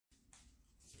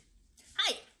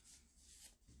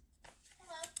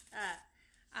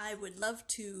I would love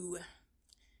to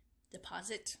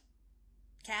deposit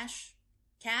cash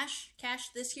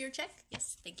this here check.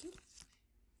 Yes, thank you.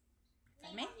 If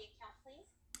I may. Name on the account,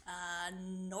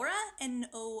 please. Nora,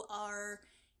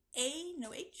 N-O-R-A,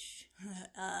 no H.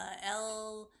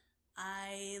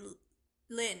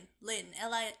 Lynn,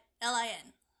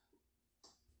 L-I-N.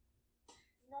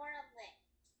 Nora Lynn,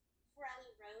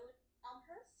 Forelli Road,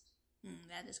 Elmhurst.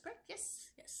 That is correct.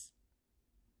 Yes, yes.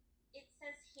 It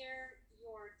says here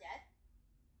you're dead.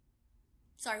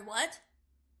 Sorry, what?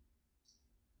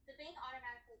 The bank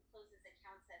automatically closes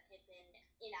accounts that had been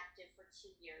inactive for 2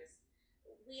 years.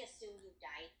 We assume you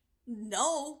died.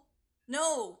 No.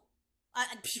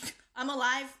 I'm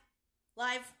alive.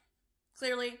 Live.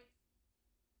 Clearly.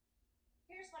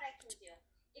 Here's what I can do.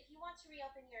 If you want to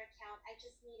reopen your account, I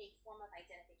just need a form of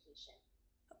identification.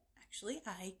 Actually,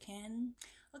 I can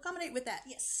accommodate with that.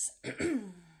 Yes. Thank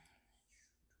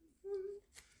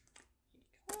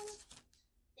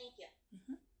you.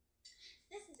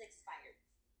 This is expired.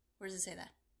 Where does it say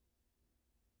that?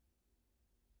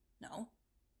 No.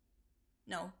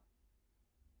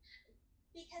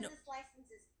 Because this license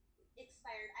is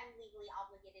expired, I'm legally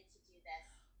obligated to do this.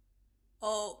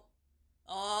 No.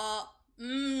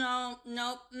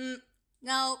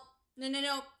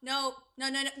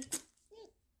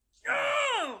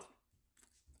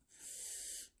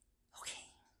 Okay.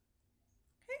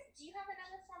 Do you have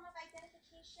another form of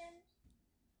identification?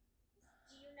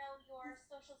 Do you know your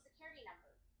social security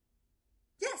number?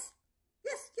 Yes.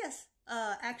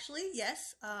 Actually,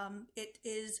 yes. It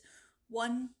is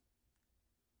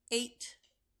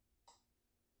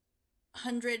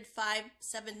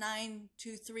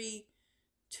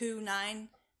 1-800-579-2329.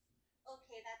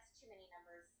 Okay, that's too many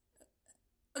numbers.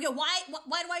 Okay, why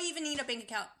do I even need a bank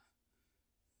account?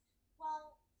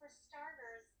 Well, for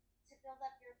starters, to build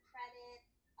up your credit,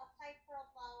 apply for a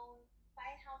loan,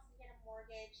 buy a house and get a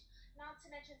mortgage, not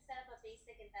to mention set up a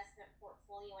basic investment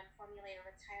portfolio and formulate a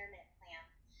retirement plan.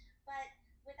 But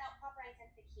without proper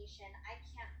identification, I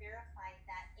can't verify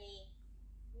that a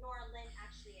Nora Lynn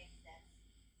actually exists.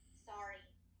 Sorry.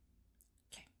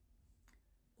 Okay.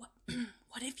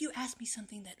 What if you asked me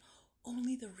something that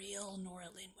only the real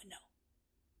Nora Lynn would know?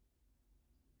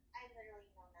 I literally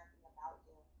know nothing about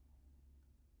you.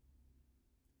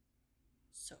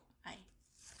 So I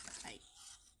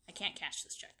can't cash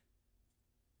this check.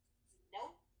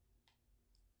 Nope.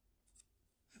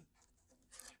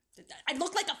 I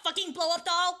look like a fucking blow-up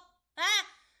doll? Ah!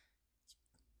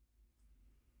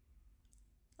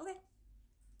 Okay.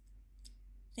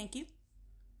 Thank you.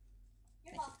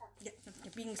 You're welcome. Yeah,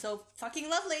 you're being so fucking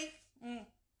lovely. Have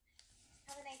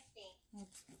a nice day.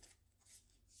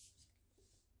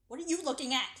 What are you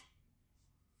looking at?